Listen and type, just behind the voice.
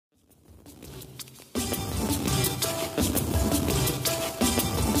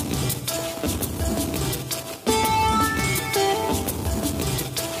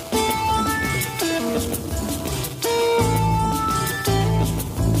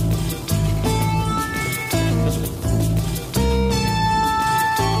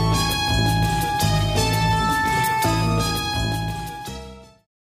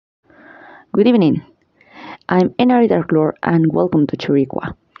Good evening. I'm Enary Darklore and welcome to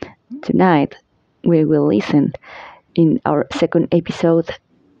Churikua. Tonight we will listen in our second episode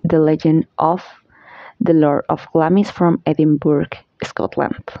the legend of the Lord of Glamis from Edinburgh,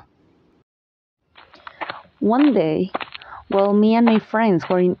 Scotland. One day, while me and my friends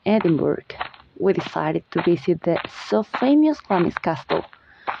were in Edinburgh, we decided to visit the so famous Glamis castle.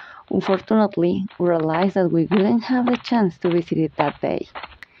 Unfortunately, we realized that we wouldn't have the chance to visit it that day.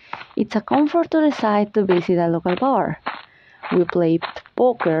 It's a comfort to decide to visit a local bar. We played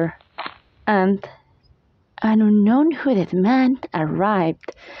poker and an unknown hooded man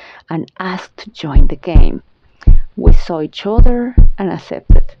arrived and asked to join the game. We saw each other and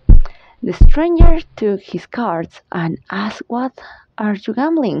accepted. The stranger took his cards and asked, "What are you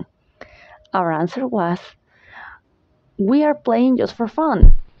gambling?" Our answer was, "We are playing just for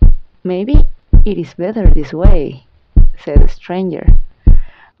fun. Maybe it is better this way," said the stranger.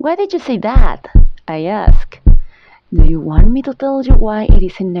 "Why did you say that?" I asked. "Do you want me to tell you why it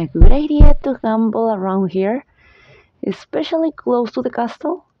isn't a good idea to gamble around here, especially close to the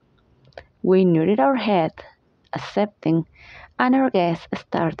castle?" We nodded our head, accepting, and our guest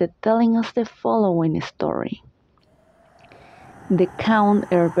started telling us the following story. The Count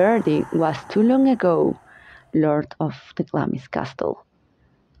Irreverence was too long ago Lord of the Glamis castle.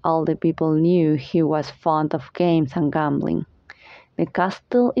 All the people knew he was fond of games and gambling. The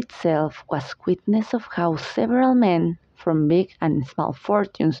castle itself was witness of how several men from big and small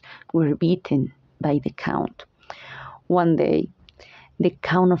fortunes were beaten by the Count. One day, the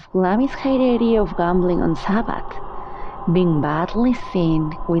Count of Glamis had the idea of gambling on Sabbath, being badly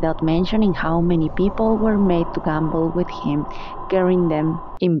seen without mentioning how many people were made to gamble with him, carrying them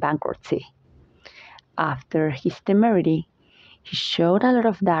in bankruptcy. After his temerity, he showed a lot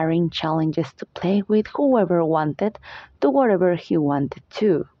of daring challenges to play with whoever wanted to whatever he wanted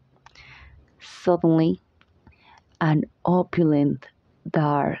to. Suddenly, an opulent,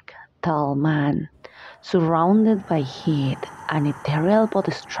 dark, tall man, surrounded by heat and ethereal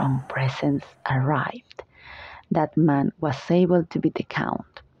but strong presence, arrived. That man was able to beat the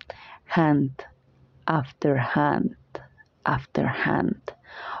Count, hand after hand after hand,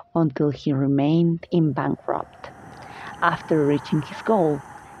 until he remained in bankrupt. After reaching his goal,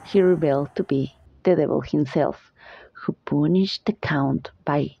 he revealed to be the devil himself, who punished the Count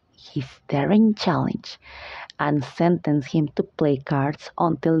by his daring challenge and sentenced him to play cards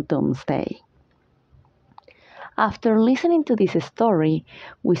until doomsday. After listening to this story,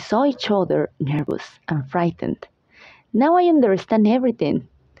 we saw each other nervous and frightened. Now I understand everything.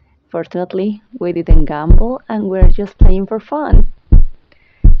 Fortunately, we didn't gamble and we're just playing for fun.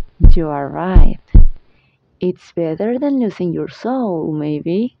 You are right. "It's better than losing your soul,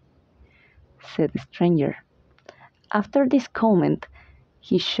 maybe," said the stranger. After this comment,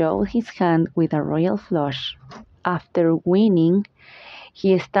 he showed his hand with a royal flush. After winning,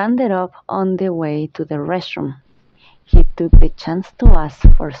 he stood up on the way to the restroom. He took the chance to ask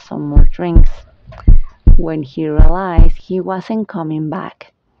for some more drinks. When he realized he wasn't coming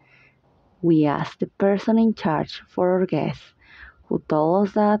back, we asked the person in charge for our guests, who told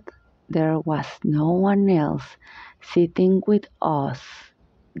us that there was no one else sitting with us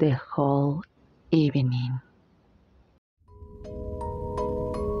the whole evening.